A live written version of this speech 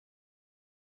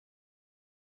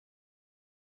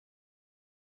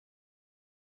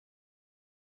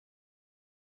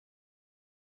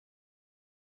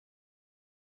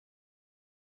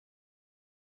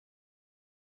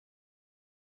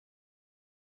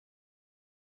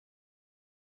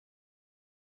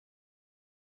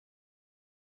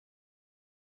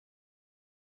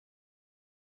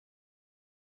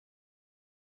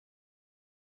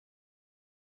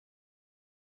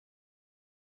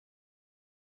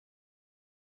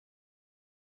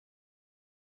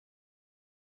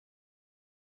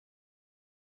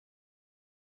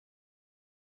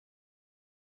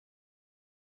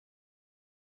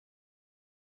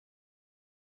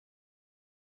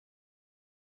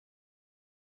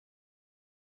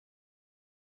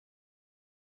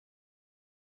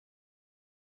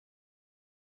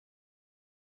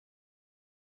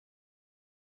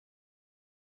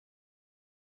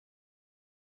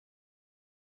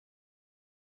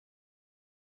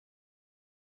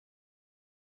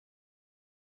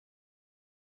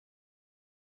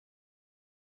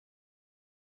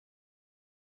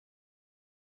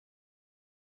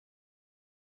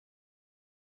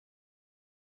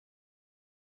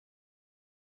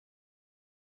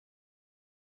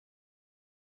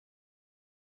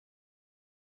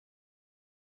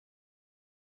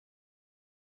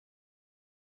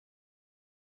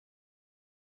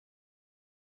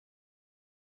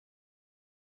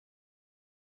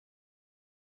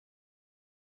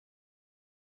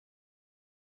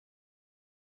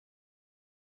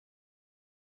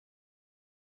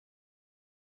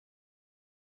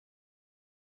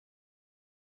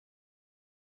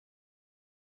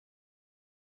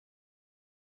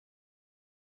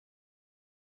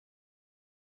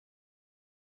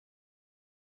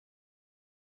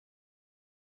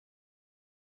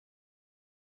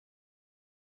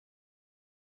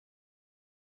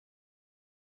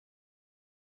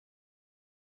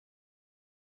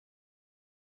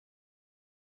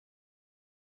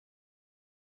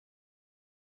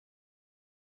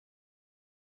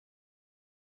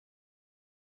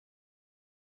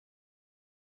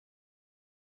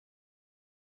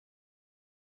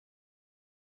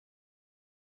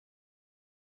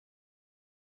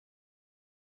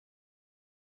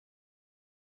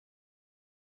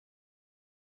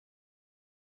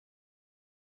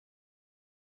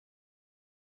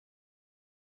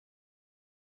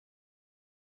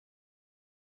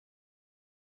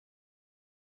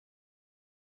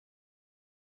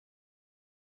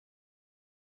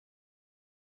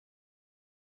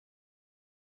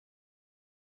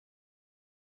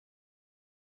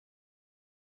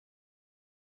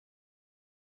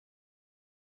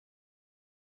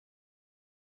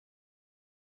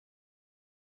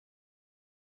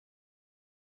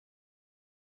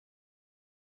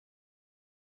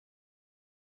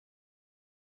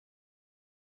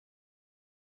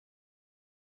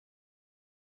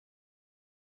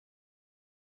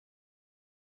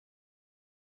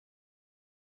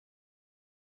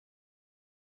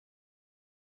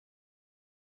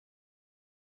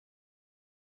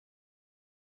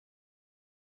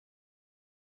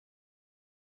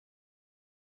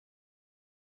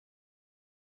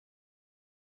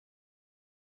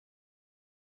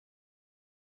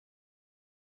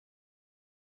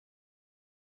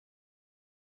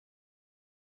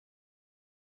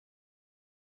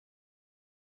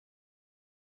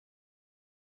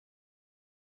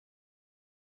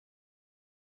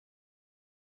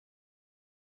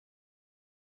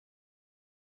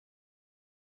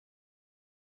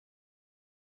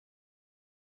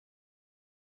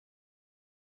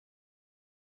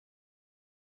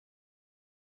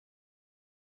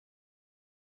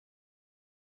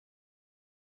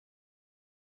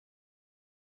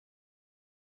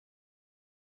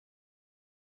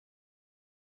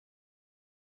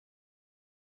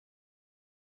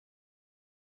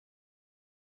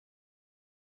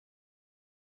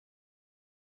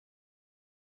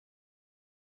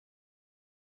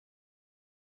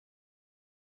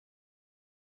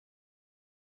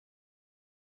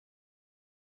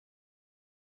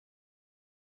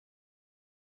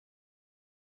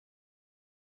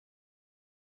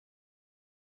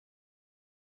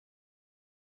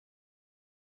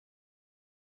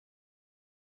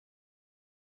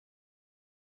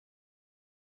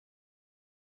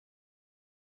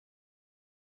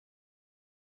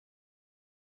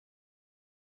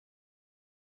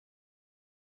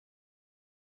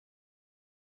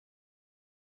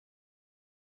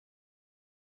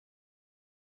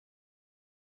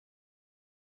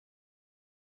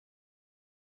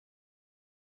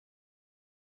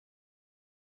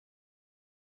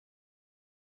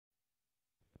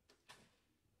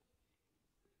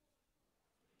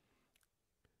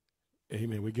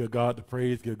Amen. We give God the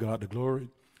praise, give God the glory,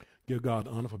 give God the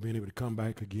honor for being able to come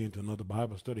back again to another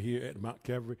Bible study here at Mount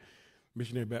Calvary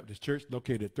Missionary Baptist Church,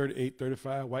 located at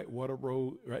 3835 Whitewater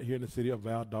Road, right here in the city of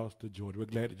Valdosta, Georgia. We're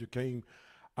glad that you came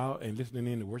out and listening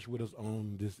in to worship with us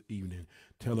on this evening.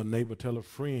 Tell a neighbor, tell a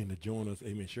friend to join us.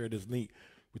 Amen. Share this link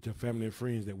with your family and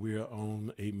friends that we are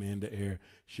on, amen, the air,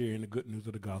 sharing the good news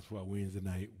of the gospel our Wednesday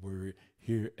night word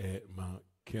here at Mount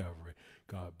Calvary.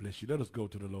 God bless you. Let us go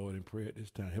to the Lord in prayer at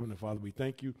this time. Heavenly Father, we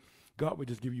thank you. God, we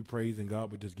just give you praise, and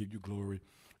God, we just give you glory.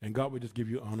 And God, we just give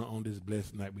you honor on this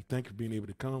blessed night. We thank you for being able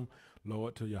to come,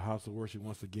 Lord, to your house of worship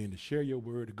once again to share your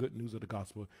word, the good news of the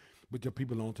gospel with your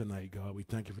people on tonight, God. We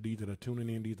thank you for these that are tuning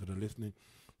in, these that are listening,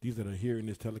 these that are hearing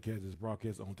this telecast, this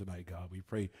broadcast on tonight, God. We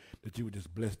pray that you would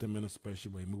just bless them in a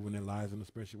special way, moving their lives in a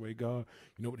special way, God.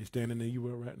 You know what they're standing in you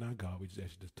right now, God. We just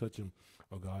ask you to touch them,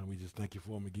 oh God, and we just thank you for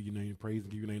them and give your name the praise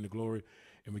and give your name the glory,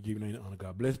 and we give your name the honor,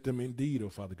 God. Bless them indeed, oh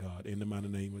Father God. In the mighty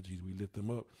name of Jesus, we lift them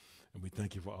up. And we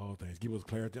thank you for all things. Give us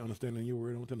clarity, understanding your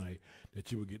word on tonight, that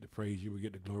you will get the praise, you will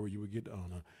get the glory, you will get the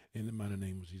honor. In the mighty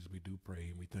name of Jesus, we do pray,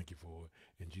 and we thank you for it.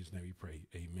 In Jesus' name we pray.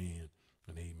 Amen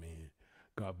and amen.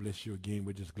 God bless you again.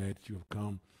 We're just glad that you have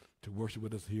come to worship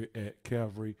with us here at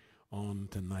Calvary on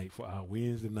tonight for our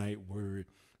Wednesday night word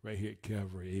right here at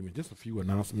Calvary. Amen. Just a few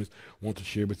announcements I want to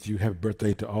share with you. Happy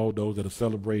birthday to all those that are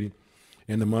celebrating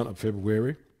in the month of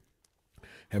February.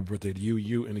 Happy birthday to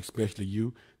you, and especially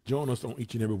you. Join us on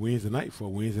each and every Wednesday night for a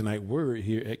Wednesday night word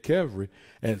here at Calvary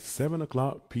at 7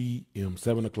 o'clock p.m.,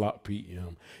 7 o'clock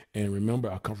p.m. And remember,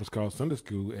 our conference call Sunday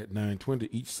School at 9:20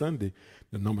 each Sunday.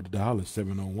 The number to dial is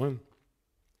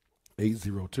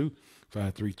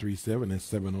 701-802-5337. That's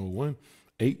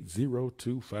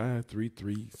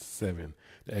 701-802-5337.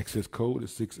 The access code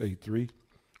is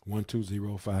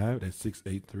 683-1205. That's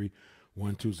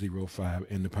 683-1205,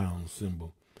 and the pound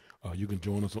symbol. You can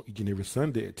join us on each and every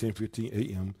Sunday at 10:15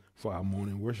 a.m. for our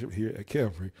morning worship here at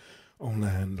Calvary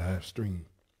online live stream.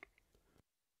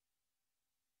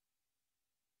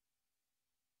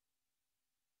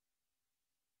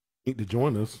 Link to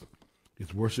join us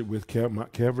is worship with Calvary,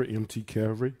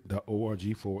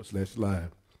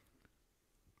 mtcalvary.org/live.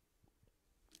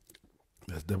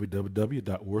 That's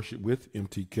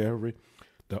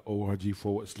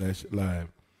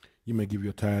www.worshipwithmtcalvary.org/live. You may give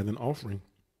your tithe and offering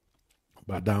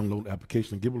by downloading the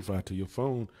application Givelify to your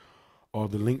phone, or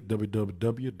the link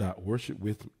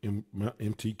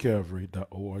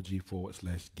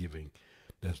www.worshipwithmtcalvary.org/giving.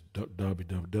 That's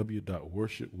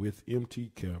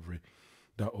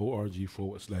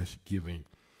www.worshipwithmtcalvary.org/giving.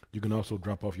 You can also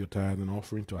drop off your tithe and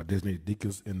offering to our designated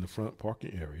deacons in the front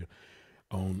parking area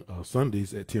on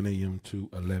Sundays at 10 a.m. to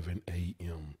 11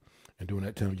 a.m. And during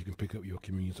that time, you can pick up your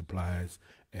communion supplies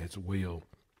as well.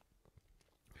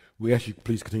 We ask you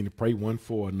please continue to pray one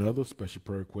for another. Special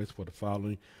prayer request for the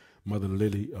following: Mother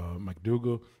Lily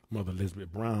McDougall, Mother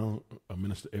Elizabeth Brown,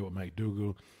 Minister Edward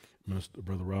McDougall, Minister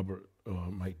Brother Robert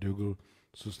McDougall,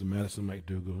 Sister Madison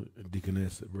McDougall,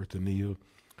 Deaconess Bertha Neal,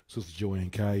 Sister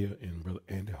Joanne Kaya, and Brother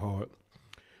Andy Hart,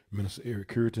 Minister Eric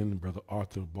Curtin, Brother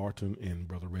Arthur Barton, and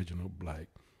Brother Reginald Black.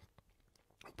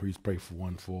 Please pray for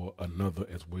one for another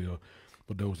as well.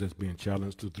 For those that's being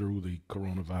challenged through the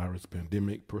coronavirus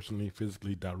pandemic, personally,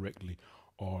 physically, directly,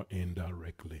 or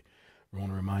indirectly. I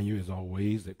want to remind you, as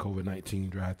always, that COVID-19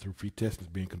 drive-through free testing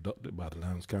is being conducted by the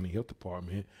Lowndes County Health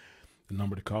Department. The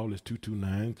number to call is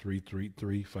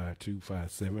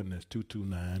 229-333-5257. That's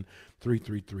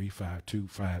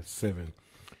 229-333-5257.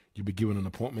 You'll be given an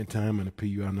appointment time and a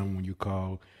PUI number when you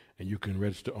call, and you can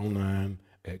register online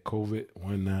at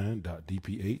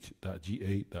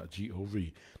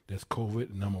covid19.dph.ga.gov. That's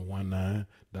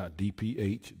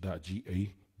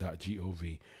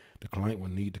covid19.dph.ga.gov. The client will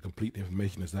need to complete the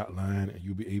information as outlined, and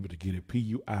you'll be able to get a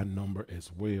PUI number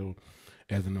as well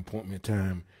as an appointment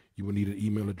time. You will need an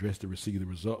email address to receive the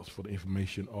results for the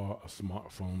information, or a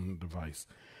smartphone device.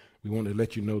 We want to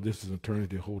let you know this is an attorney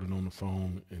holding on the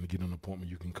phone, and to get an appointment,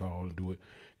 you can call and do it.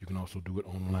 You can also do it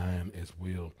online as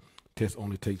well. Test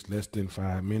only takes less than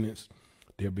 5 minutes.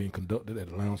 They're being conducted at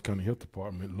the Lowndes County Health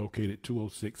Department, located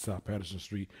 206 South Patterson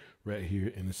Street, right here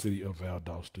in the city of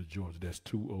Valdosta, Georgia. That's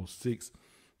 206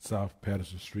 South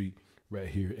Patterson Street, right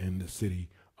here in the city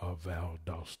of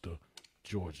Valdosta,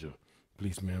 Georgia.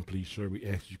 Please, ma'am, please, sir, we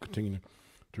ask you continue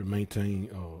to maintain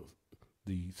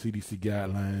the CDC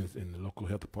guidelines and the local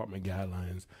health department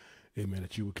guidelines. Amen.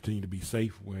 That you will continue to be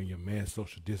safe, wearing your mask,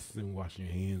 social distancing, washing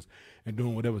your hands, and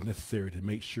doing whatever is necessary to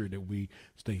make sure that we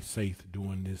stay safe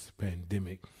during this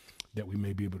pandemic, that we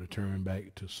may be able to turn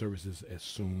back to services as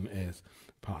soon as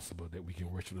possible, that we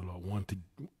can worship the Lord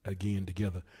again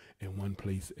together in one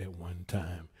place at one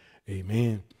time.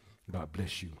 Amen. God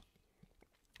bless you.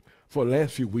 For the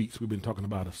last few weeks, we've been talking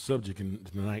about a subject, and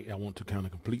tonight I want to kind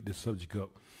of complete this subject up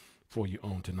for you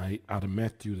on tonight out of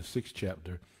Matthew, the 6th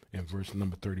chapter, and verse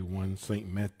number 31. St.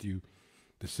 Matthew,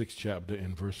 the 6th chapter,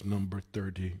 and verse number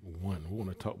 31. We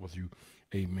want to talk with you,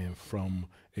 amen, from,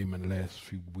 amen, the last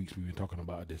few weeks we've been talking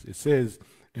about this. It says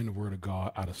in the Word of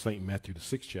God out of St. Matthew, the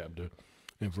 6th chapter,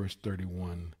 and verse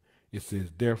 31, it says,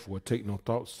 "Therefore take no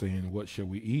thought, saying, what shall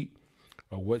we eat,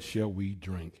 or what shall we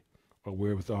drink, or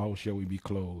wherewithal shall we be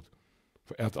clothed?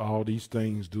 For after all these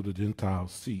things do the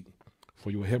Gentiles seek.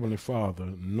 For your heavenly Father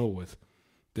knoweth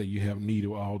that you have need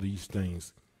of all these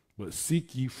things. But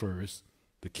seek ye first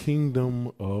the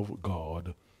kingdom of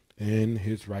God and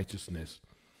his righteousness,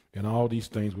 and all these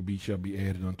things shall be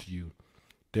added unto you.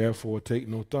 Therefore take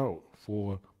no thought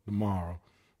for the morrow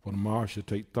shall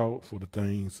take thought for the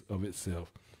things of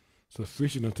itself.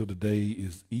 Sufficient unto the day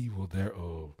is evil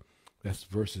thereof." That's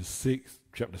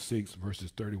chapter 6,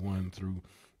 verses 31 through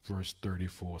verse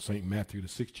 34. St. Matthew, the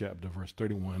 6th chapter, verse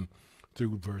 31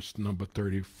 through verse number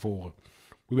 34.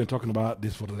 We've been talking about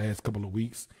this for the last couple of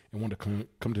weeks and want to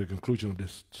come to the conclusion of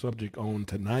this subject on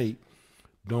tonight.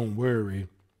 Don't worry,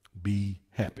 be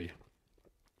happy.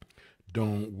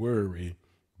 Don't worry,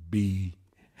 be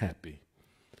happy.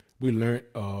 We learned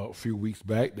a few weeks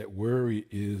back that worry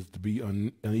is to be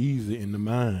uneasy in the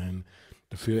mind,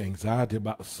 to feel anxiety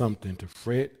about something, to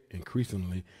fret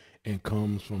increasingly, and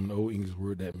comes from the old English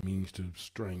word that means to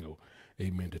strangle.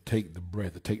 Amen. To take the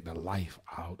breath, to take the life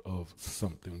out of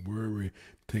something. Worry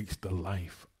takes the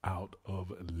life out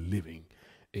of living.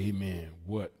 Amen.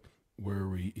 What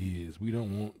worry is. We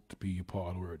don't want to be a part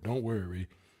of the word. Don't worry,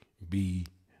 be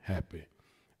happy.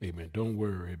 Amen. Don't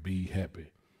worry, be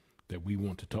happy. That we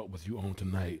want to talk with you on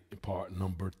tonight in part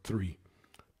number 3.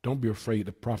 Don't be afraid.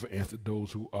 The prophet answered,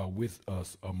 those who are with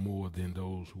us are more than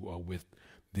those who are with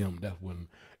them. That's when,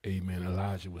 amen,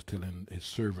 Elijah was telling his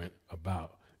servant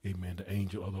about, amen, the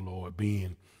angel of the Lord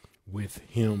being with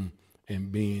him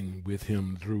and being with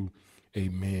him through,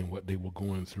 amen, what they were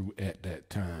going through at that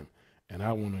time. And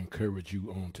I want to encourage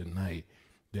you on tonight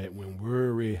that when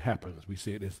worry happens, we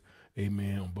said this,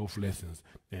 amen, on both lessons,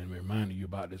 and reminding you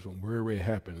about this, when worry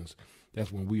happens,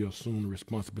 that's when we assume the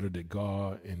responsibility that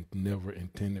God never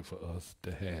intended for us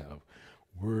to have.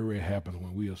 Worry happens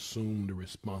when we assume the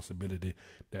responsibility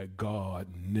that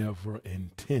God never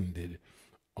intended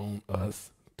on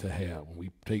us to have. When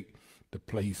we take the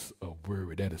place of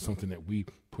worry, that is something that we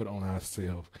put on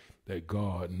ourselves that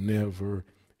God never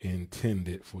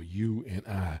intended for you and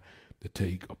I to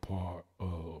take a part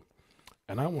of.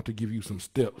 And I want to give you some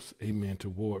steps, amen,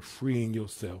 toward freeing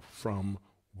yourself from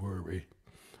worry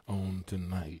on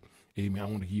tonight. Amen. I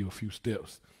want to give you a few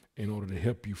steps in order to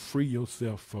help you free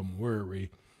yourself from worry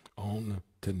on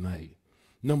tonight.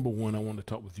 Number one, I want to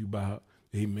talk with you about,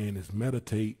 amen, is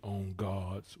meditate on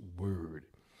God's word.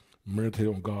 Meditate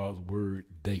on God's word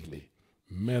daily.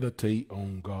 Meditate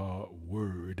on God's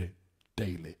word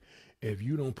daily. If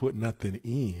you don't put nothing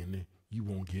in, you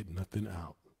won't get nothing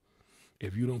out.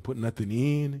 If you don't put nothing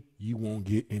in, you won't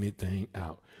get anything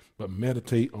out. But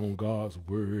meditate on God's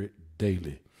word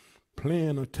daily.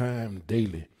 Plan a time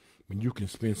daily when you can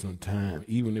spend some time,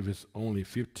 even if it's only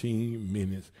 15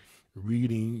 minutes,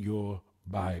 reading your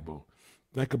Bible.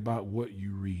 Think about what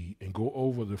you read and go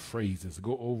over the phrases,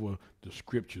 go over the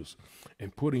scriptures,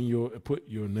 and put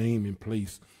your name in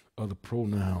place of the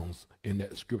pronouns in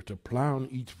that scripture. Apply on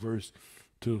each verse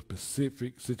to a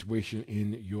specific situation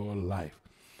in your life.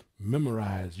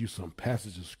 Memorize you some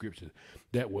passages of scripture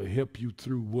that will help you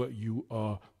through what you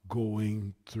are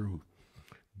going through.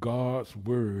 God's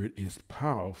word is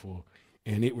powerful,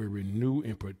 and it will renew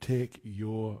and protect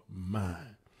your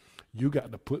mind. You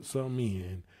got to put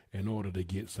something in order to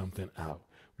get something out.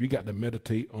 You got to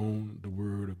meditate on the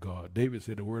word of God. David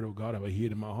said, the word of God have I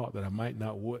hid in my heart that I might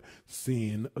not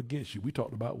sin against you. We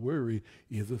talked about worry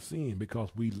is a sin because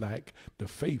we lack the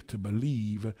faith to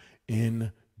believe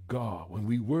in God. When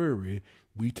we worry,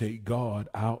 we take God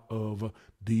out of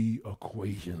the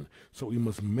equation. So we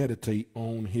must meditate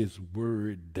on his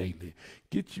word daily.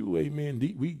 Get you, amen.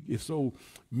 It's so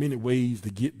many ways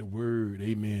to get the word,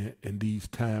 amen, in these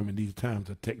times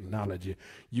of technology.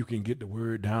 You can get the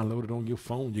word downloaded on your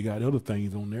phone. You got other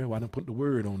things on there. Why not put the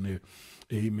word on there?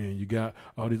 Amen. You got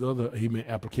all these other, amen,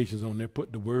 applications on there.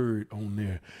 Put the word on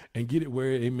there and get it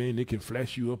where, amen, it can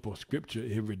flash you up a scripture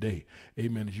every day.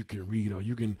 Amen. That you can read, or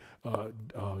you can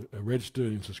register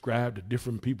and subscribe to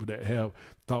different people that have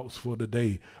thoughts for the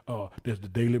day. There's the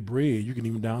Daily Bread. You can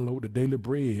even download the Daily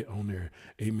Bread on there.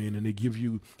 Amen. And they give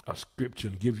you a scripture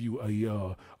and give you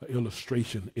a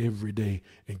illustration every day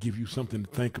and give you something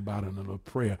to think about and a little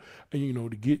prayer. And, you know,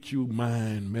 to get your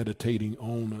mind meditating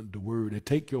on the word and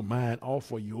take your mind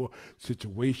off of your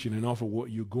situation and off of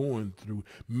what you're going through.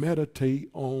 Meditate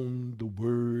on the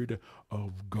word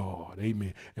of God.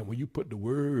 Amen. And when you put the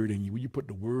word and when you put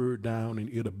the word down, and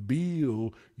it'll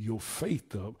build your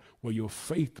faith up, where your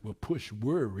faith will push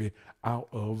worry out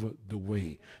of the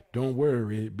way. Don't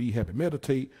worry, be happy.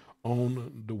 Meditate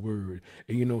on the word.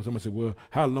 And you know, somebody said, well,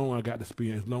 how long I got to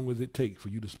spend? As long as it takes for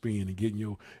you to spend and getting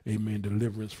your, amen,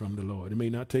 deliverance from the Lord. It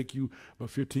may not take you but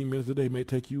 15 minutes a day. It may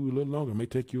take you a little longer. It may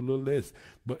take you a little less.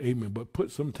 But, amen, but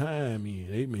put some time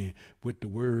in, amen, with the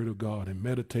word of God and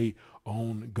meditate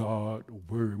on God's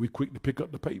word. We quick to pick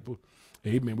up the paper.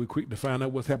 Amen. We're quick to find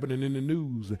out what's happening in the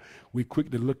news. We're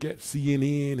quick to look at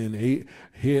CNN and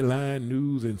headline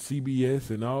news and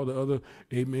CBS and all the other,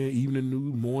 amen, evening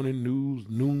news, morning news,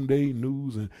 noonday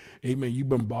news, and amen, you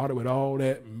bombarded with all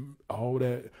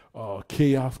that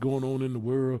chaos going on in the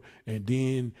world, and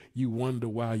then you wonder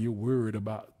why you're worried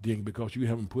about things because you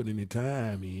haven't put any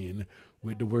time in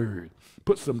with the word.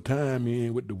 Put some time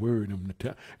in with the word. And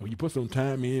when you put some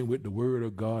time in with the word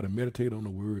of God and meditate on the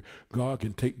word, God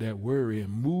can take that worry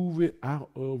and move it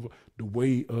out of the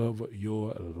way of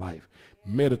your life.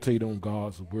 Meditate on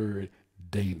God's word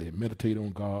daily. Meditate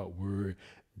on God's word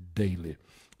daily.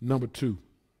 Number 2,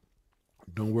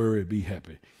 don't worry, be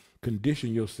happy.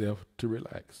 Condition yourself to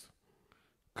relax.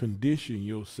 Condition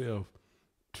yourself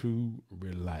to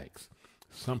relax.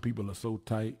 Some people are so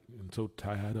tight and so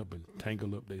tied up and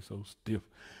tangled up. They so stiff.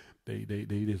 They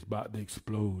just about to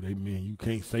explode. Amen. You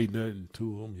can't say nothing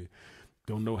to them. You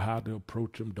don't know how to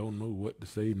approach them. Don't know what to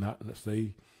say, not to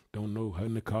say. Don't know how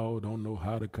to call. Don't know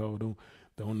how to call.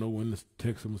 Don't know when to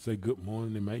text them and say good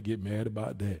morning. They might get mad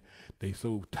about that. They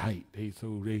so tight. They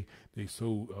so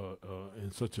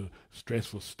in such a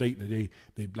stressful state that they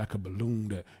like a balloon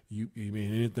that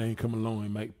amen, anything come along,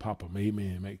 it might pop them.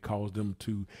 Amen. It might cause them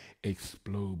to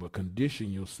explode. But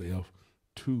condition yourself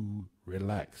to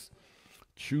relax.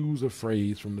 Choose a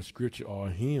phrase from the scripture or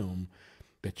a hymn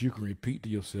that you can repeat to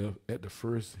yourself at the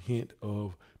first hint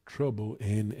of trouble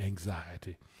and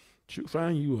anxiety.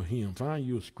 Find you a hymn, find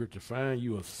you a scripture, find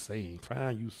you a saying,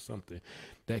 find you something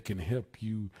that can help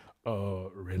you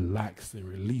relax and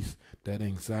release that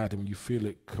anxiety when you feel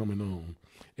it coming on.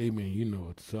 Amen. You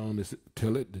know, a song that says,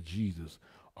 tell it to Jesus,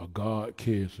 or God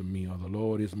cares for me, or the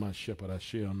Lord is my shepherd, I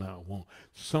shall not want.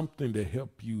 Something to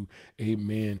help you,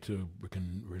 amen, to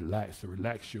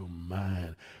relax your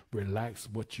mind, relax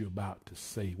what you're about to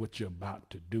say, what you're about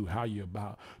to do, how you're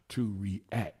about to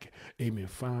react. Amen.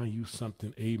 Find you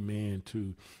something, amen,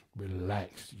 to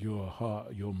relax your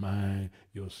heart, your mind,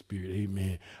 your spirit.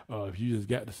 Amen. If you just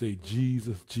got to say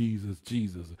Jesus, Jesus,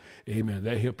 Jesus, amen,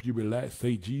 that help you relax.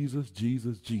 Say Jesus,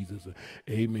 Jesus, Jesus.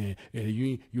 Amen. And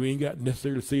you ain't got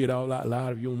necessarily to say it all out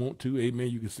loud if you don't want to. Amen.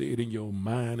 You can say it in your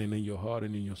mind and in your heart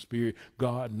and in your spirit.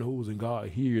 God knows and God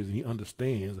hears and he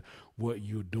understands what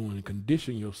you're doing, and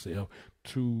condition yourself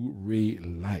to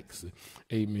relax.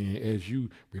 Amen. As you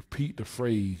repeat the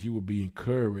phrase, you will be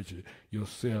encouraged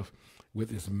yourself with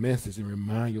this message and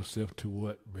remind yourself to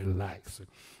what? Relax.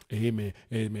 Amen.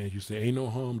 Amen. You say, ain't no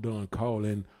harm done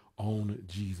calling on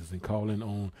Jesus and calling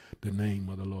on the name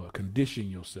of the Lord. Condition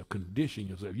yourself. Condition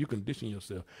yourself. You condition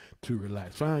yourself to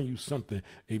relax. Find you something,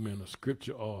 amen, a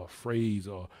scripture or a phrase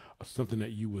or something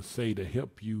that you would say to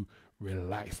help you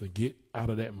relax and get out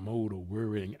of that mode of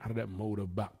worrying, out of that mode of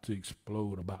about to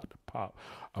explode, about to pop,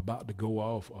 about to go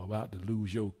off, or about to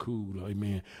lose your cool,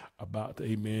 amen, about to,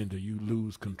 amen, do you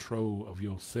lose control of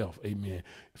yourself, amen.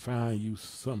 Find you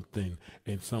something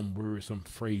and some word, some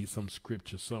phrase, some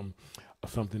scripture,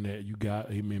 something that you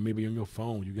got, amen, maybe on your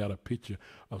phone you got a picture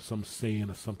of some saying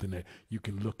or something that you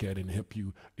can look at and help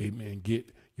you, amen,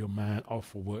 get your mind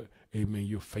off of what, amen,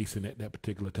 you're facing at that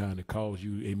particular time to cause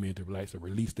you, amen, to relax or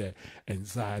release that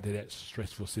anxiety, that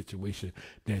stressful situation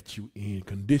that you in.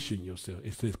 Condition yourself.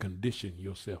 It says condition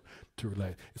yourself to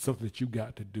relax. It's something that you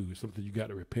got to do. It's something you got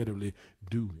to repetitively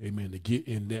do, amen, to get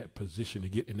in that position, to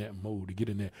get in that mode, to get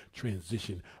in that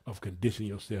transition of condition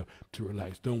yourself to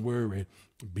relax. Don't worry,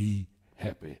 be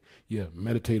happy. Yeah,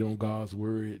 meditate on God's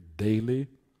word daily.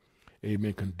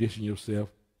 Amen. Condition yourself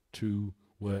to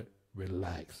what?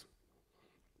 Relax.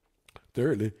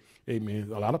 Thirdly, amen,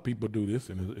 a lot of people do this,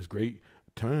 and it's a great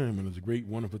time, and it's a great,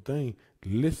 wonderful thing.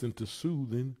 Listen to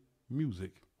soothing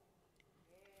music.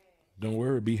 Don't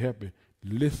worry, be happy.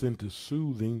 Listen to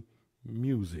soothing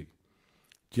music.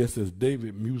 Just as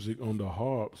David music on the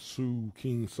harp soothed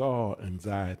King Saul's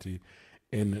anxiety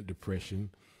and depression.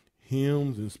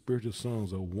 Hymns and spiritual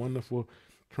songs are wonderful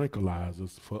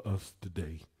tranquilizers for us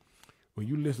today. When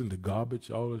you listen to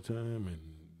garbage all the time and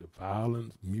the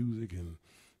violence, music, and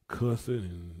cussing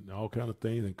and all kind of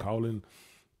things and calling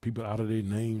people out of their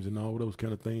names and all those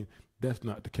kind of things, that's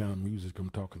not the kind of music I'm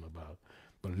talking about.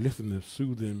 But listen to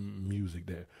soothing music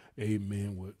that,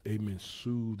 amen, would, amen,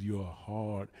 soothe your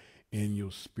heart and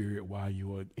your spirit while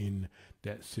you are in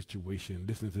that situation.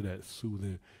 Listen to that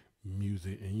soothing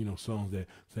music and, songs that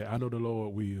say, I know the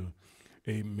Lord will,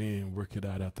 amen, work it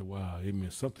out after a while.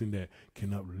 Amen. Something that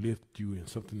can uplift you and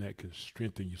something that can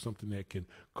strengthen you, something that can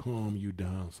calm you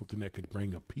down, something that can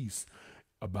bring a peace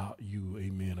about you,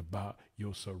 amen, about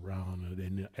your surroundings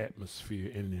and the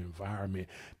atmosphere and the environment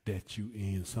that you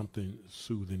in, something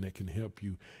soothing that can help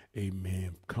you,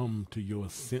 amen, come to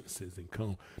your senses and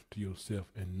come to yourself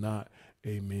and not,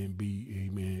 amen, be,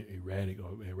 amen,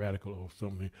 erratic or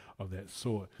something of that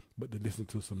sort, but to listen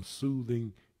to some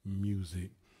soothing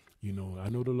music. I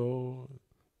know the Lord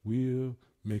will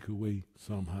make a way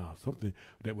somehow, something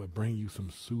that will bring you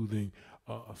some soothing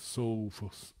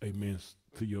soulful, amen,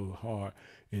 to your heart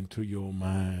and to your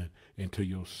mind and to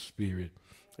your spirit.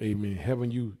 Amen.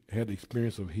 Haven't you had the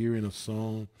experience of hearing a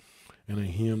song and a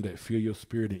hymn that fill your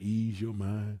spirit and ease your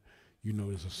mind?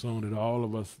 It's a song that all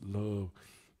of us love,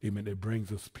 amen, that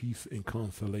brings us peace and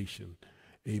consolation.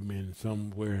 Amen.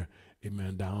 Somewhere,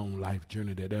 amen, down life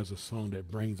journey, that there's a song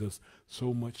that brings us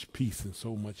so much peace and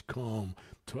so much calm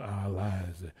to our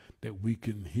lives that we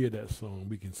can hear that song,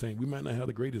 we can sing. We might not have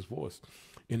the greatest voice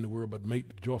in the world, but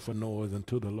make joyful noise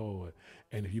unto the Lord.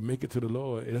 And if you make it to the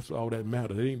Lord, that's all that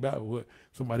matters. It ain't about what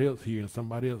somebody else hearing,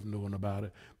 somebody else knowing about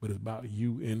it, but it's about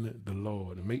you in the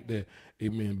Lord. And make that,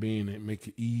 amen, being that make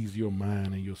it ease your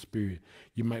mind and your spirit.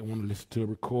 You might want to listen to a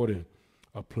recording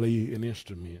or play an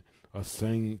instrument or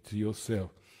sing to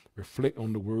yourself. Reflect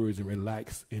on the words and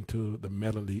relax into the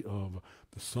melody of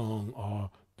the song or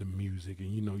the music.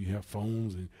 And you have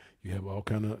phones and you have all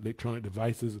kind of electronic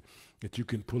devices that you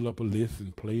can pull up a list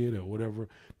and play it or whatever,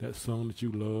 that song that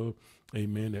you love,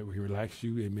 amen, that will relax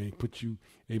you, amen, put you,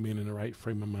 amen, in the right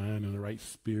frame of mind and the right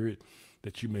spirit,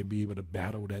 that you may be able to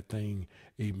battle that thing,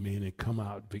 amen, and come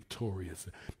out victorious,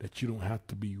 that you don't have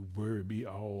to be worried, be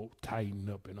all tightened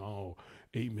up and all,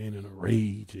 amen, in a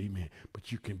rage, amen,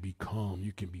 but you can be calm,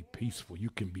 you can be peaceful, you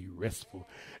can be restful,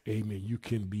 amen, you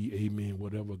can be, amen,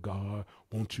 whatever God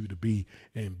wants you to be,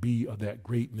 and be of that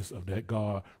greatness of that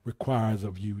God requires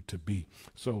of you to be.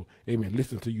 So, amen,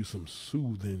 listen to you some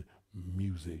soothing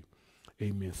music,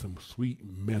 amen, some sweet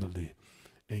melody,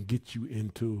 and get you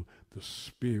into the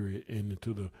spirit and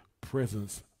into the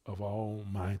presence of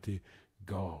Almighty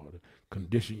God.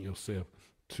 Condition yourself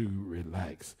to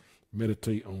relax.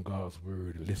 Meditate on God's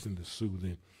word and listen to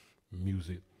soothing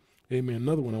music. Amen.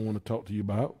 Another one I want to talk to you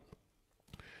about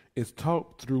is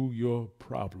talk through your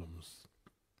problems.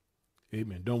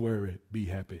 Amen. Don't worry, be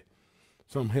happy.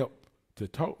 Some help to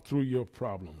talk through your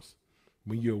problems.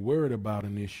 When you're worried about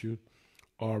an issue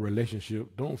or a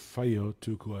relationship, don't fail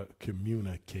to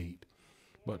communicate,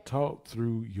 but talk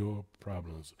through your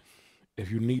problems. If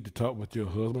you need to talk with your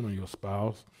husband or your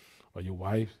spouse or your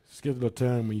wife, schedule a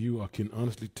time when you can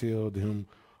honestly tell them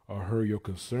or her your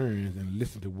concerns and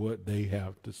listen to what they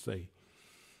have to say.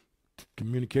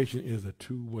 Communication is a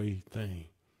two-way thing.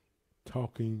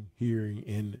 Talking, hearing,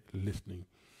 and listening.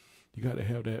 You got to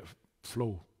have that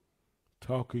flow.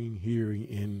 Talking, hearing,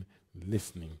 and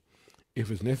listening. If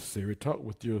it's necessary, talk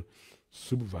with your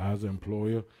supervisor,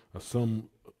 employer, or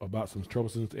about some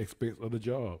troublesome aspects of the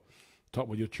job. Talk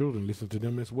with your children, listen to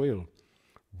them as well.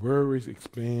 Worries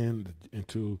expand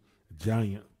into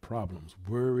giant problems.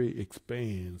 Worry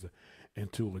expands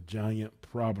into a giant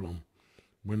problem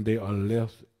when they are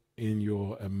left in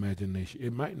your imagination.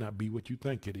 It might not be what you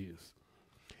think it is.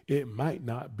 It might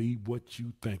not be what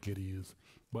you think it is,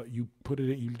 but you put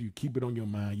it in, you keep it on your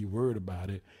mind, you're worried about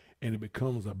it, and it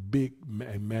becomes a big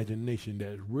imagination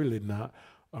that's really not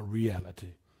a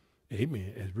reality.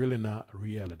 Amen. It's really not a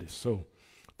reality. So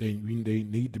they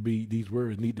need to be, these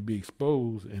words need to be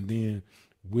exposed and then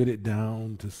whittled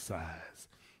down to size.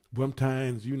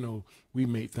 Sometimes, we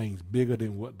make things bigger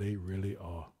than what they really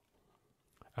are.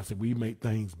 I said we make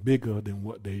things bigger than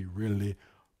what they really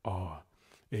are.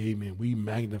 Amen. We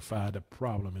magnify the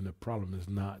problem, and the problem is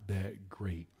not that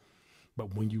great.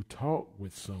 But when you talk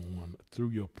with someone through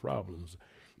your problems,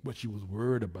 what you was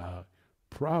worried about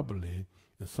probably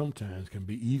and sometimes can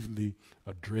be easily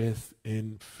addressed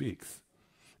and fixed.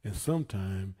 And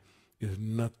sometimes there's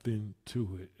nothing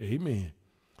to it. Amen.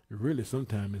 Really,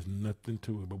 sometimes there's nothing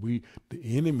to it. But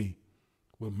the enemy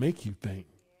will make you think.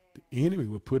 The enemy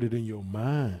will put it in your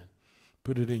mind,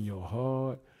 put it in your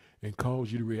heart, and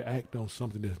cause you to react on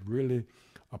something that's really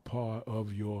a part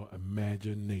of your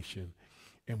imagination.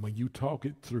 And when you talk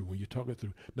it through,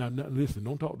 now listen,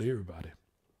 don't talk to everybody.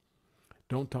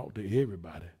 Don't talk to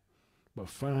everybody, but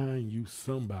find you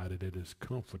somebody that is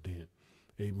confident,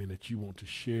 amen, that you want to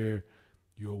share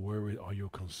your worry or your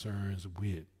concerns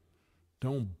with.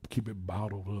 Don't keep it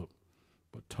bottled up,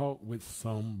 but talk with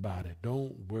somebody.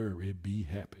 Don't worry, be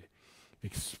happy.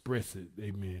 Express it,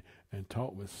 amen, and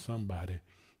talk with somebody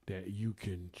that you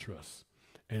can trust.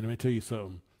 And let me tell you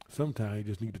something. Sometimes you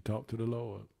just need to talk to the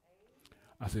Lord.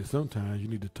 I said sometimes you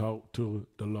need to talk to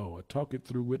the Lord. Talk it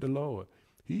through with the Lord.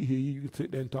 He hear you. You can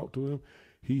sit there and talk to him.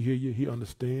 He hear you. He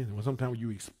understands. And sometimes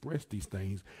you express these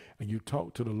things and you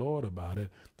talk to the Lord about it,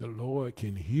 the Lord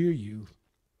can hear you.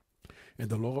 And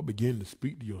the Lord begin to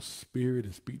speak to your spirit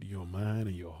and speak to your mind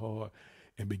and your heart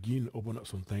and begin to open up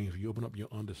some things. You open up your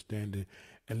understanding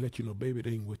and let you know, baby, it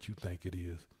ain't what you think it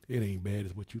is. It ain't bad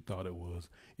as what you thought it was.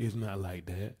 It's not like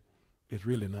that. It's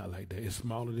really not like that. It's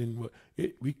smaller than what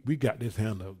we got this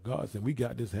handled. God said we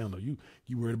got this handled. You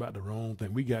worried about the wrong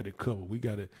thing. We got it covered. We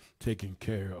got it taken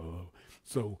care of.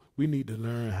 So we need to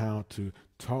learn how to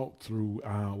talk through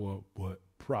our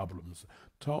problems.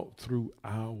 Talk through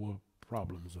our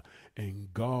problems,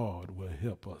 and God will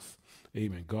help us.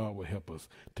 Amen. God will help us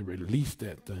to release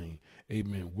that thing.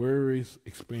 Amen. Worries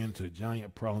expand to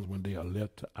giant problems when they are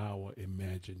left to our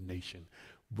imagination.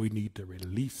 We need to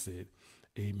release it.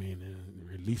 Amen. And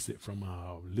release it from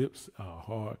our lips, our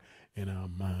heart, and our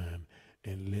mind,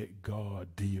 and let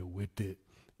God deal with it.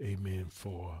 Amen.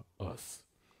 For us.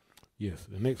 Yes.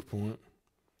 The next point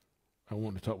I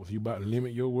want to talk with you about: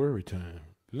 limit your worry time.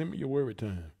 Limit your worry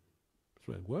time. That's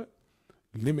right. What?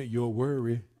 Limit your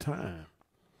worry time.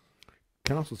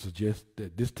 Counsel suggests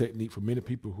that this technique for many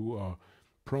people who are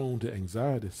prone to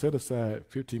anxiety, set aside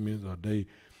 15 minutes a day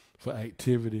for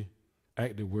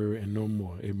active worry and no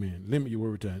more. Amen. Limit your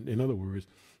worry time. In other words,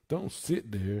 don't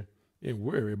sit there and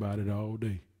worry about it all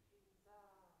day.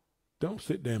 Don't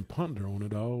sit there and ponder on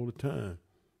it all the time.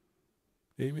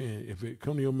 Amen. If it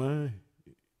come to your mind,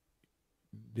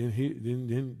 then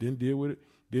deal with it.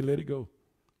 Then let it go.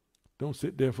 Don't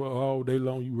sit there for all day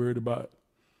long. You worried about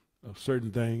a certain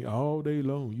thing all day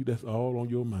long. That's all on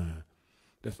your mind.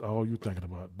 That's all you're thinking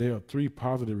about. There are 3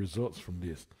 positive results from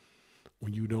this.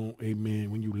 When you don't, amen,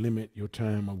 when you limit your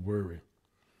time of worry.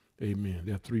 Amen.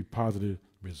 There are 3 positive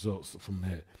results from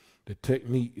that. The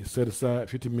technique is set aside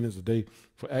 15 minutes a day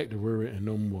for active worry and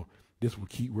no more. This will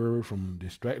keep worry from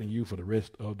distracting you for the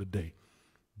rest of the day.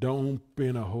 Don't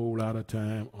spend a whole lot of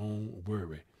time on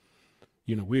worry.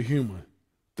 You know, we're human.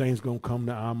 Things going to come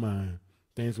to our mind.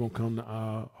 Things going to come to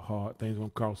our heart. Things going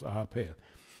to cross our path.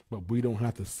 But we don't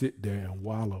have to sit there and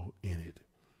wallow in it.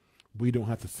 We don't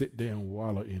have to sit there and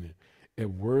wallow in it. If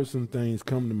worrisome things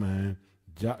come to mind,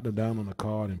 jot them down on a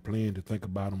card and plan to think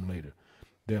about them later.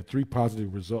 There are 3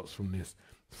 positive results from this.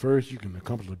 First, you can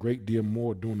accomplish a great deal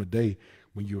more during the day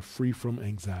when you're free from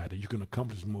anxiety. You can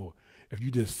accomplish more. If you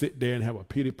just sit there and have a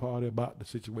pity party about the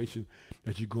situation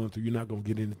that you're going through, you're not going to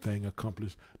get anything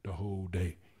accomplished the whole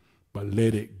day. But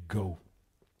let it go.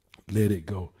 Let it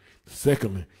go.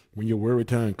 Secondly, when your worry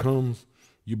time comes,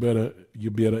 you'll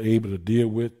be able to deal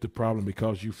with the problem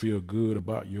because you feel good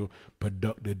about your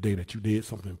productive day, that you did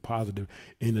something positive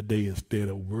in the day instead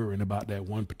of worrying about that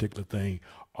one particular thing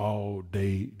all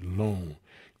day long.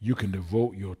 You can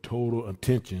devote your total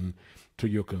attention to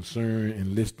your concern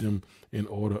and list them in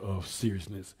order of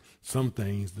seriousness. Some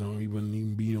things don't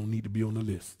need to be on the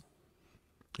list.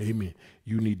 Amen.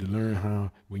 You need to learn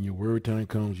how, when your worry time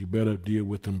comes, you better deal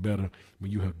with them better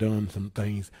when you have done some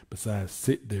things besides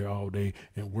sit there all day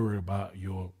and worry about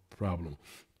your problem.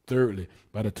 Thirdly,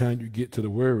 by the time you get to the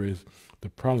worries, the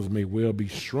problems may well be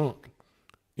shrunk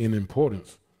in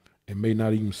importance and may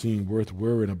not even seem worth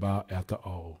worrying about after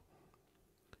all.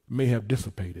 May have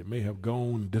dissipated, may have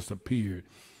gone, disappeared,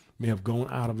 may have gone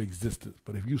out of existence.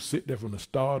 But if you sit there from the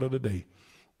start of the day,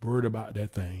 worried about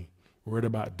that thing, worried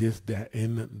about this, that,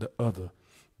 and the other,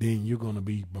 then you're going to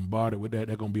be bombarded with that.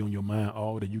 They're going to be on your mind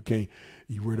all day.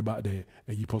 You worried about that,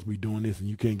 and you're supposed to be doing this, and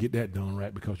you can't get that done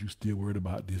right because you're still worried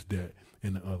about this, that,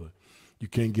 and the other. You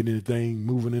can't get anything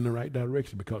moving in the right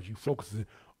direction because you're focusing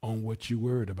on what you're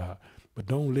worried about. But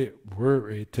don't let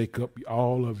worry take up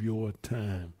all of your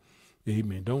time.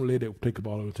 Amen. Don't let it take up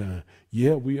all of the time.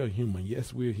 Yeah, we are human.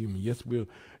 Yes, we're human. Yes, we're,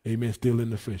 amen, still in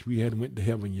the flesh. We hadn't went to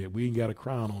heaven yet. We ain't got a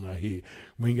crown on our head.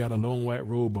 We ain't got a long white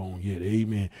robe on yet.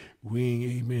 Amen. We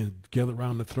ain't, amen, gathered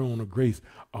around the throne of grace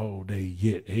all day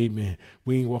yet. Amen.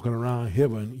 We ain't walking around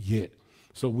heaven yet.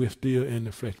 So we're still in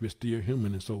the flesh. We're still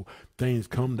human. And so things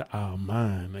come to our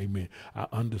mind. Amen. I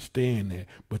understand that.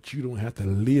 But you don't have to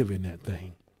live in that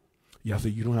thing. Y'all say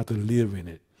you don't have to live in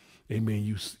it. Amen.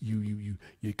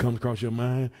 You come across your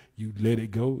mind, you let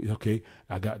it go. Okay,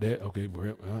 I got that. Okay,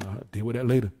 I'll deal with that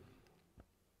later.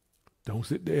 Don't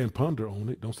sit there and ponder on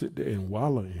it. Don't sit there and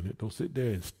wallow in it. Don't sit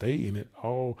there and stay in it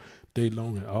all day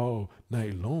long and all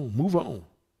night long. Move on.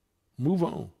 Move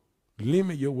on.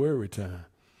 Limit your worry time.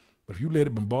 But if you let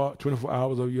it bombard 24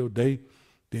 hours of your day,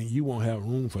 then you won't have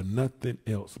room for nothing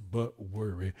else but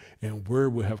worry. And worry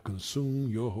will have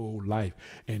consumed your whole life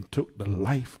and took the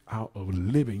life out of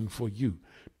living for you.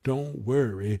 Don't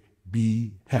worry,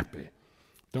 be happy.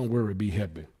 Don't worry, be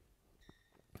happy.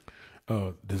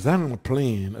 Designing a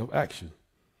plan of action.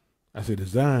 I say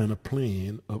design a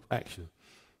plan of action.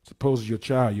 Suppose it's your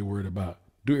child you're worried about.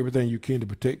 Do everything you can to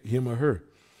protect him or her.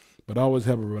 But always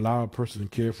have a reliable person to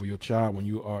care for your child when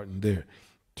you aren't there.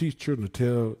 Teach children to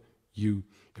tell you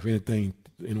if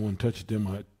anyone touches them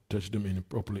or touches them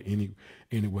inappropriately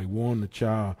anyway. Warn the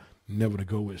child never to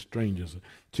go with strangers.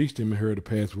 Teach them and her the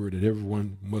password that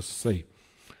everyone must say.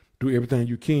 Do everything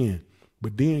you can,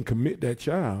 but then commit that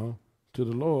child to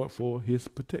the Lord for his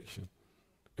protection.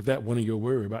 If that's one of your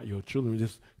worry about your children,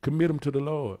 just commit them to the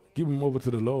Lord. Give them over to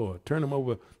the Lord. Turn them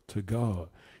over to God.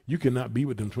 You cannot be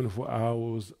with them 24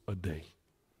 hours a day.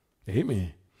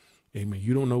 Amen. Amen.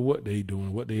 You don't know what they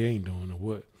doing, what they ain't doing, or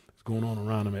what's going on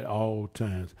around them at all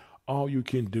times. All you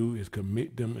can do is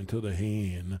commit them into the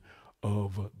hand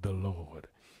of the Lord.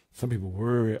 Some people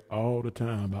worry all the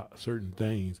time about certain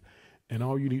things, and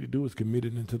all you need to do is commit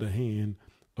it into the hand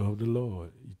of the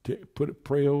Lord. You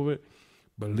pray over it,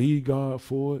 believe God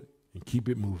for it, and keep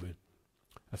it moving.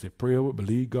 I said pray over it,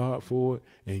 believe God for it,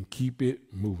 and keep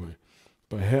it moving.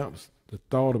 Perhaps the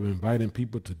thought of inviting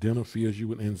people to dinner fills you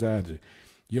with anxiety.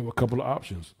 You have a couple of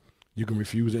options. You can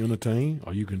refuse to entertain,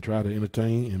 or you can try to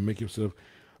entertain and make yourself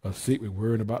sick with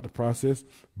worrying about the process.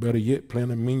 Better yet,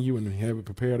 plan a menu and have it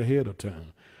prepared ahead of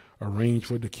time. Arrange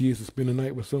for the kids to spend the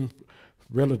night with some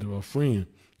relative or friend.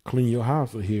 Clean your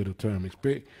house ahead of time.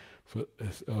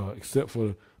 Except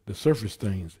for the surface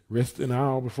things. Rest an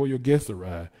hour before your guests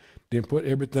arrive. Then put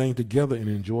everything together and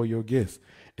enjoy your guests.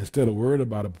 Instead of worried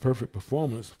about a perfect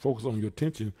performance, focus on your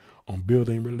attention on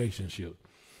building relationships.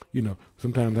 You know,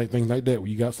 sometimes things like that, where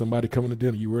you got somebody coming to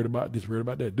dinner, you worried about this, worried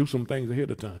about that. Do some things ahead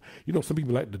of time. You know, some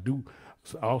people like to do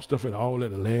all stuff at the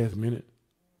last minute.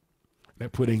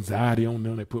 That put anxiety on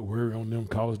them, they put worry on them,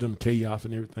 cause them chaos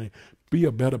and everything. Be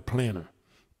a better planner.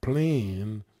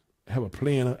 Have a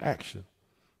plan of action.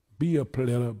 Be a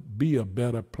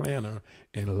better planner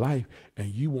in life,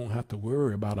 and you won't have to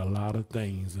worry about a lot of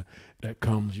things that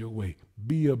comes your way.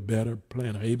 Be a better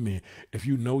planner. Amen. If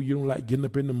you know you don't like getting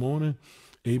up in the morning,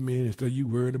 amen, instead of you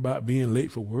worried about being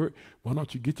late for work, why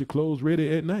don't you get your clothes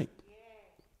ready at night?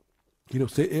 You know,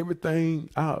 set everything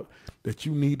out that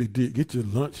you need to do. Get your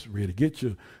lunch ready. Get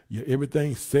your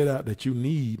everything set out that you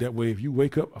need. That way, if you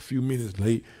wake up a few minutes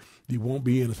late, you won't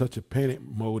be in such a panic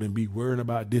mode and be worrying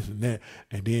about this and that.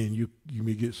 And then you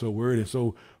may get so worried and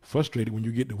so frustrated when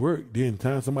you get to work. Then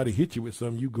time somebody hits you with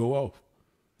something, you go off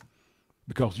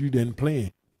because you didn't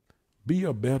plan. Be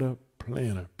a better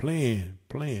planner. Plan.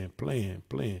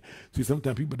 See,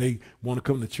 sometimes people, they want to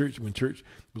come to church when church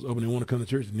was open. They want to come to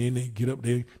church, and then they get up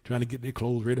there trying to get their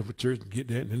clothes ready for church and get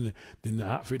that. And then the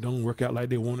outfit don't work out like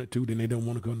they want it to. Then they don't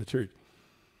want to come to church.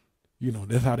 You know,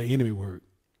 that's how the enemy works.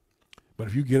 But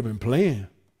if you get up and plan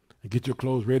and get your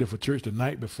clothes ready for church the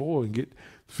night before and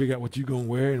figure out what you're going to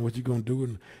wear and what you're going to do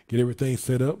and get everything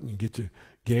set up and get your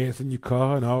gas in your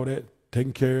car and all that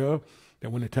taken care of,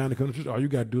 that when it's time to come to church, all you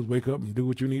got to do is wake up and do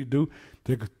what you need to do,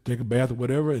 take a bath or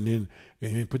whatever, and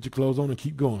then put your clothes on and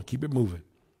keep going, keep it moving.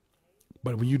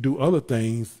 But when you do other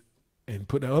things and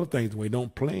put the other things away,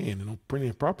 don't plan and don't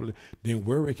plan properly, then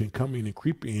worry can come in and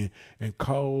creep in and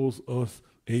cause us,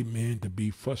 amen, to be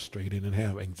frustrated and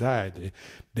have anxiety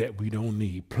that we don't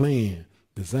need.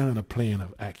 Design a plan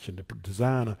of action.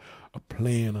 Design a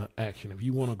plan of action. If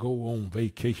you want to go on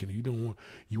vacation,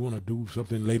 you want to do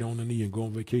something later on in the year and go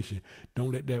on vacation,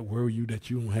 don't let that worry you that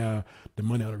you don't have the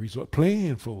money or the resource.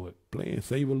 Plan for it.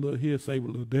 Save a little here, save a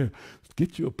little there.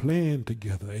 Get your plan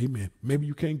together. Amen. Maybe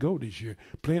you can't go this year.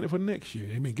 Plan it for next year.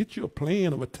 Amen. Get your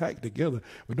plan of attack together,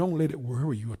 but don't let it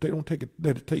worry you. Let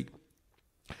it take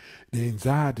the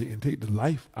anxiety and take the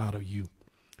life out of you.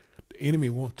 The enemy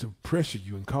wants to pressure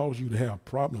you and cause you to have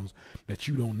problems that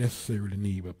you don't necessarily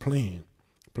need, but plan.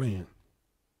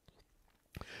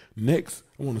 Next,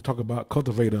 I want to talk about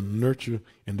cultivate and nurture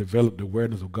and develop the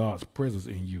awareness of God's presence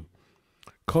in you.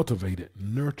 Cultivate it,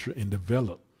 nurture, and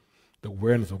develop the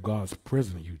awareness of God's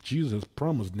presence in you. Jesus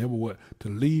promised never to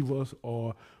leave us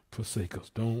or forsake us.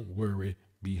 Don't worry,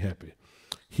 be happy.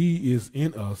 He is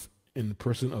in us in the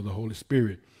person of the Holy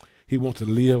Spirit. He wants to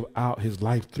live out his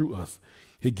life through us.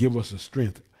 He gives us the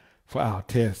strength for our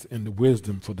tests and the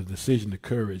wisdom for the decision, the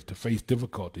courage to face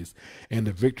difficulties, and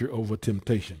the victory over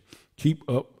temptation. Keep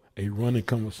up a running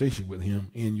conversation with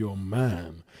him in your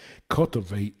mind.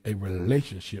 Cultivate a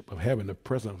relationship of having the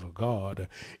presence of God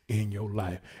in your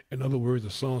life. In other words, the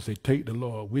song says, take the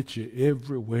Lord with you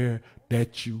everywhere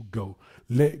that you go.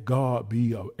 Let God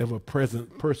be an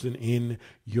ever-present person in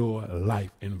your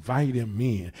life. Invite him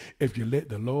in. If you let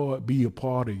the Lord be a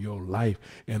part of your life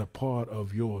and a part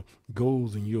of your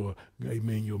goals and your,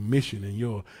 amen, your mission and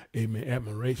your, amen,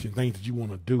 admiration, things that you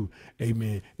want to do,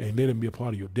 amen, and let him be a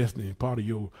part of your destiny and part of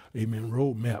your, amen,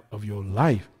 roadmap of your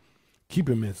life. Keep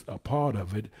him as a part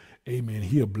of it, amen.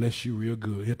 He'll bless you real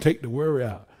good. He'll take the worry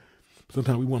out.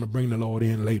 Sometimes we want to bring the Lord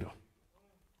in later.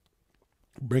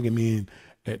 Bring him in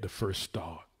at the first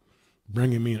start.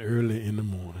 Bring him in early in the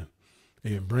morning.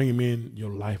 And bring him in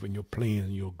your life and your plans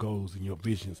and your goals and your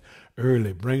visions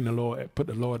early. Bring the Lord, put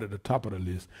the Lord at the top of the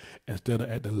list instead of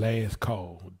at the last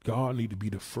call. God need to be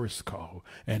the first call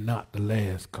and not the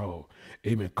last call.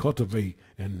 Amen. Cultivate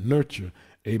and nurture,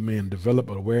 amen, develop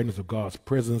an awareness of God's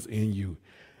presence in you.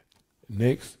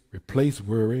 Next, replace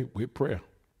worry with prayer.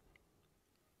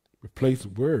 Replace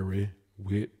worry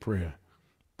with prayer.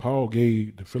 Paul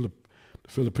gave the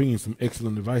Philippines some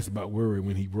excellent advice about worry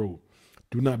when he wrote,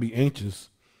 do not be anxious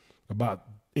about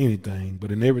anything,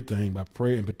 but in everything by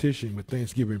prayer and petition with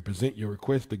thanksgiving present your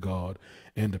request to God,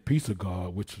 and the peace of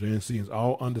God, which transcends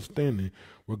all understanding,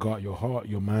 will guard your heart,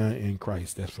 your mind in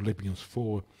Christ. That's Philippians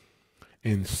 4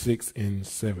 and 6 and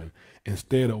 7.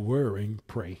 Instead of worrying,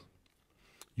 pray.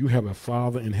 You have a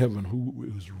Father in heaven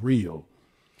who is real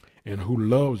and who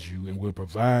loves you and will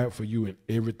provide for you in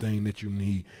everything that you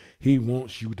need. He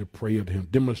wants you to pray to him,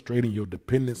 demonstrating your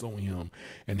dependence on him,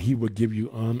 and he will give you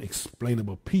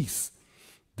unexplainable peace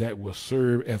that will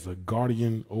serve as a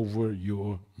guardian over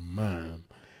your mind.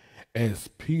 As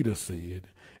Peter said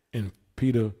in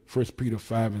 1 Peter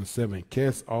 5 and 7,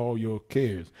 cast all your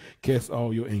cares, cast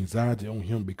all your anxiety on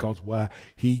him, because why?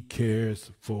 He cares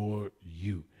for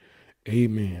you.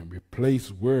 Amen.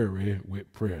 Replace worry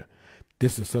with prayer.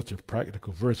 This is such a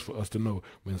practical verse for us to know.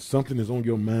 When something is on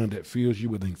your mind that fills you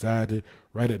with anxiety,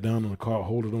 write it down on the card,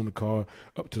 hold it on the card,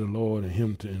 up to the Lord and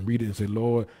him and read it and say,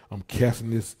 Lord, I'm casting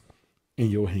this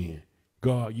in your hand.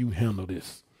 God, you handle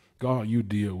this. God, you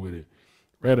deal with it.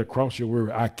 Right across your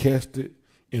worry, I cast it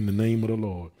in the name of the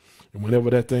Lord. And whenever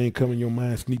that thing come in your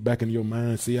mind, sneak back in your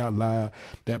mind, say out loud,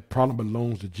 that problem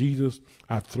belongs to Jesus.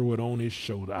 I throw it on his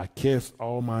shoulder. I cast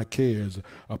all my cares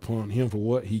upon him for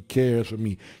what he cares for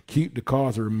me. Keep the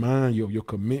cards to remind you of your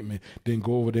commitment, then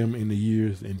go over them in the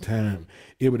years and time.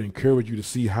 It would encourage you to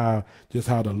see just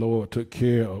how the Lord took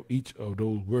care of each of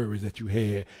those worries that you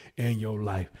had in your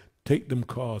life. Take them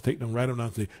cards, take them, write them down,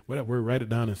 and say, whatever word, write it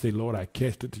down and say, Lord, I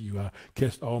cast it to you. I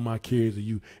cast all my cares to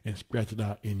you and scratch it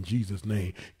out in Jesus'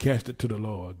 name. Cast it to the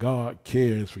Lord. God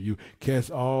cares for you. Cast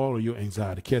all of your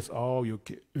anxiety, cast all your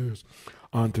cares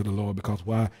onto the Lord, because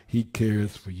why? He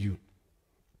cares for you.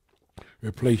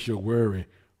 Replace your worry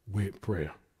with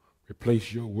prayer.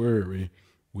 Replace your worry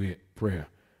with prayer.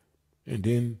 And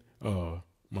then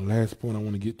my last point I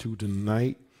want to get to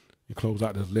tonight and close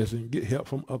out this lesson, get help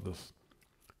from others.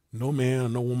 No man or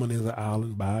no woman is an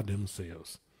island by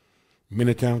themselves.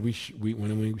 Many times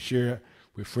when we share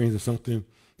with friends of something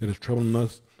that is troubling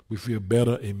us, we feel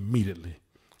better immediately.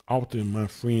 Often my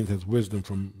friends has wisdom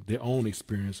from their own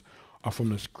experience or from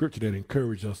the scripture that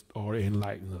encourage us or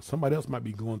enlighten us. Somebody else might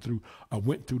be going through or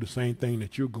went through the same thing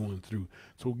that you're going through.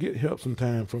 So get help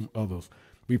sometime from others.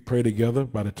 We pray together.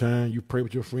 By the time you pray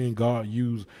with your friend, God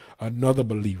use another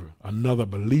believer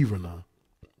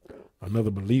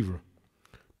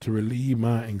to relieve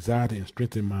my anxiety and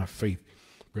strengthen my faith.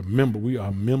 Remember, we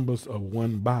are members of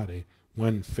one body,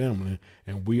 one family,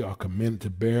 and we are commanded to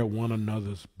bear one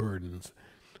another's burdens.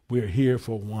 We're here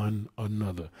for one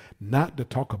another, not to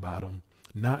talk about them,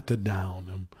 not to down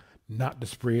them, not to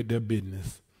spread their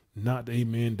business, not,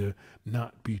 amen, to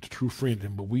not be true friends,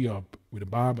 but we are, with the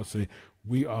Bible say,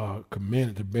 we are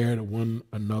commanded to bear one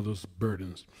another's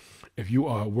burdens. If you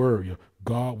are a warrior,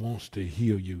 God wants to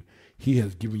heal you. He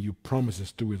has given you promises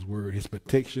through his word, his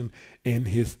protection, and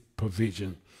his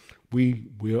provision. We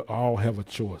will all have a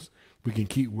choice. We can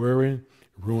keep worrying,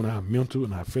 ruin our mental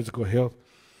and our physical health,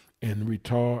 and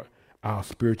retard our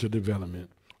spiritual development.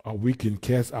 Or we can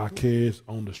cast our cares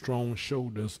on the strong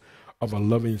shoulders of a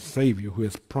loving Savior who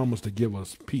has promised to give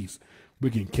us peace.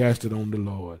 We can cast it on the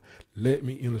Lord. Let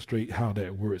me illustrate how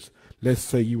that works. Let's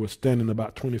say you were standing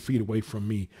about 20 feet away from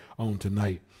me on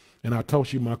tonight, and I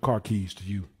toss you my car keys to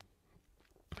you.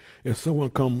 If someone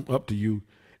come up to you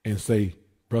and say,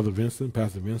 Brother Vincent,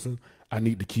 Pastor Vincent, I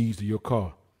need the keys to your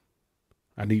car.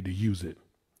 I need to use it.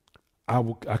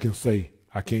 I can say,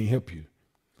 I can't help you.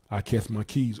 I cast my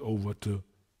keys over to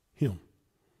him.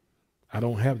 I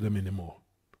don't have them anymore.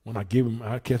 When I give him,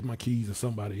 I cast my keys to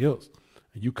somebody else.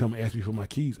 And you come and ask me for my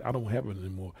keys, I don't have them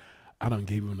anymore. I done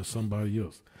gave them to somebody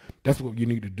else. That's what you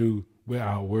need to do with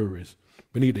our worries.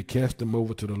 We need to cast them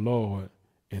over to the Lord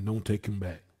and don't take them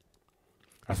back.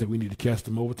 I said we need to cast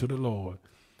them over to the Lord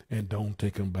and don't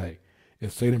take them back.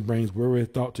 If Satan brings worry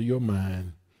and thought to your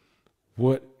mind,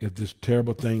 what if this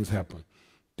terrible things happen?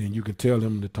 Then you can tell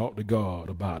him to talk to God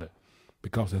about it,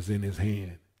 because it's in his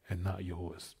hand and not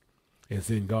yours. It's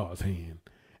in God's hand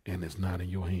and it's not in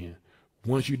your hand.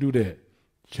 Once you do that,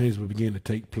 change will begin to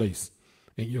take place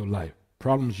in your life.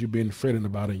 Problems you've been fretting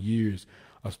about in years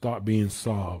will start being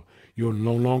solved. You'll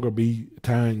no longer be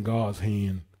tying God's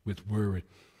hand with worry.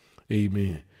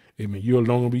 Amen. Amen. You'll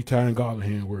no longer be tying God's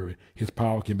hand with worry. His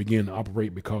power can begin to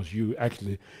operate because you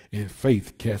actually, in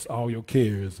faith, cast all your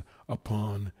cares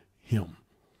upon him.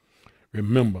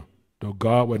 Remember, though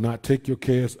God will not take your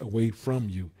cares away from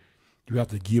you, you have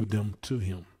to give them to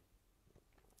him.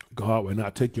 God will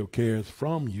not take your cares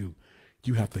from you.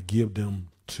 You have to give them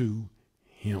to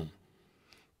him.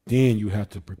 Then you have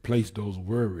to replace those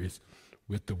worries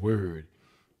with the word.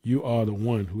 You are the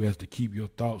one who has to keep your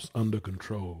thoughts under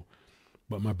control.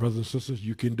 But my brothers and sisters,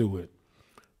 you can do it.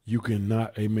 You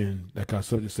cannot, amen, like I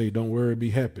said to say, don't worry,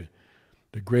 be happy.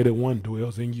 The greater one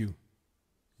dwells in you.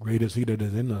 Greater is he that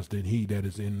is in us than he that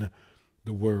is in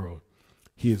the world.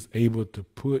 He is able to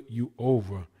put you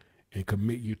over and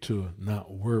commit you to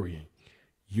not worrying.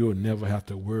 You'll never have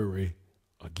to worry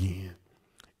again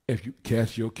if you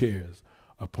cast your cares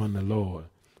upon the Lord,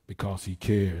 because he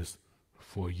cares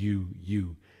for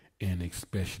you, and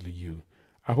especially you.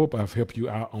 I hope I've helped you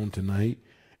out on tonight.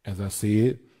 As I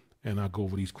said, and I'll go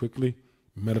over these quickly,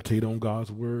 meditate on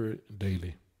God's word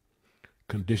daily.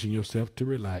 Condition yourself to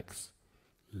relax.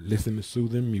 Listen to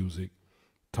soothing music.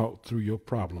 Talk through your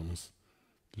problems.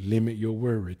 Limit your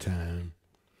worry time.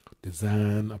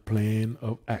 Design a plan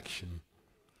of action.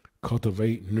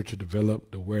 Cultivate, nurture,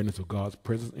 develop the awareness of God's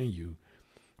presence in you.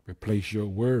 Replace your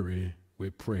worry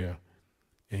with prayer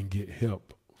and get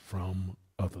help from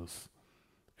others.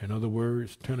 In other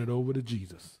words, turn it over to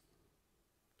Jesus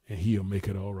and he'll make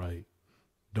it all right.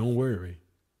 Don't worry,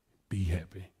 be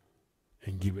happy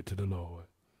and give it to the Lord.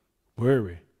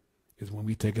 Worry is when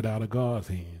we take it out of God's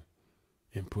hand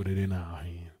and put it in our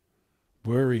hand.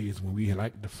 Worry is when we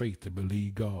lack the faith to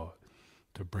believe God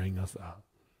to bring us out.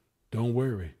 Don't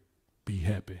worry, be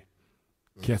happy.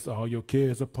 Cast all your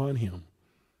cares upon him,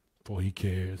 for he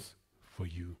cares for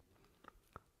you.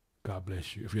 God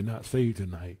bless you. If you're not saved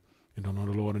tonight and don't know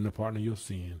the Lord and the pardon of your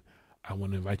sin, I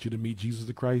want to invite you to meet Jesus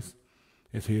the Christ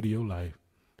as head of your life.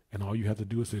 And all you have to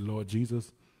do is say, Lord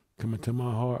Jesus, come into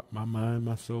my heart, my mind,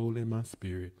 my soul, and my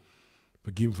spirit.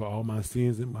 Forgive me for all my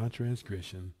sins and my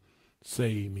transgression.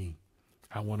 Save me.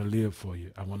 I want to live for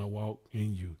you. I want to walk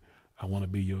in you. I want to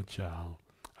be your child.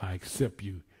 I accept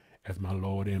you as my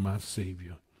Lord and my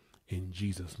Savior. In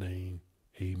Jesus' name,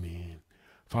 amen.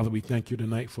 Father, we thank you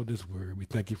tonight for this word. We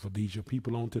thank you for these, your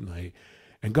people on tonight.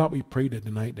 And God, we pray that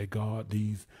tonight that God,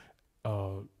 these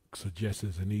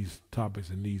suggestions and these topics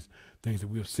and these things that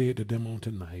we have said to them on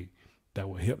tonight, that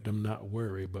will help them not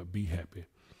worry but be happy.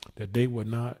 That they will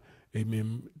not,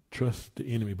 amen, trust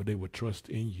the enemy, but they will trust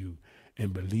in you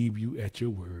and believe you at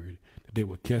your word. That they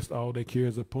will cast all their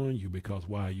cares upon you, because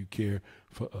why? You care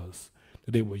for us.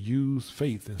 That they will use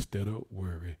faith instead of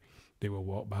worry. They will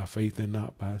walk by faith and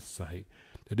not by sight.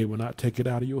 That they will not take it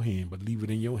out of your hand, but leave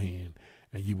it in your hand,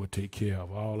 and you will take care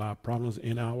of all our problems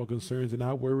and our concerns and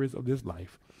our worries of this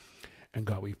life. And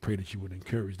God, we pray that you would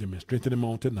encourage them and strengthen them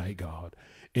on tonight, God,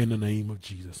 in the name of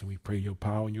Jesus. And we pray your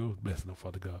power and your blessing, oh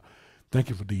Father God. Thank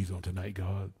you for these on tonight,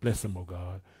 God. Bless them, oh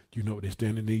God. You know what they're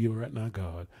standing in need of right now,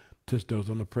 God. Touch those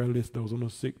on the prayer list, those on the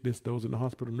sick list, those in the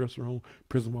hospital, nursing home,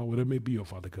 prison wall, whatever it may be, oh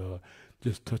Father God.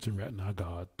 Just touch them right now,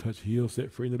 God. Touch, heal,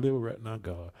 set free, and deliver right now,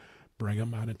 God. Bring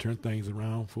them out and turn things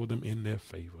around for them in their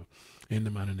favor. In the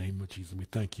mighty name of Jesus, we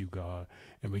thank you, God.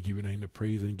 And we give your name the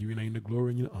praise and give your name the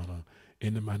glory and your honor.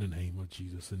 In the mighty name of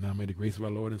Jesus. And now may the grace of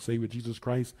our Lord and Savior Jesus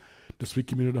Christ, the sweet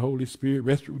communion of the Holy Spirit,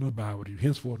 rest and abide with you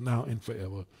henceforth, now, and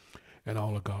forever. And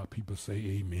all of God people say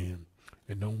amen.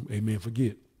 And don't, amen,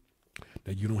 forget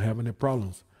that you don't have any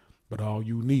problems, but all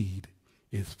you need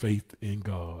is faith in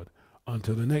God.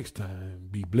 Until the next time,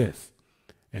 be blessed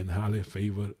and highly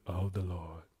favored of the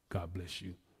Lord. God bless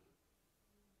you.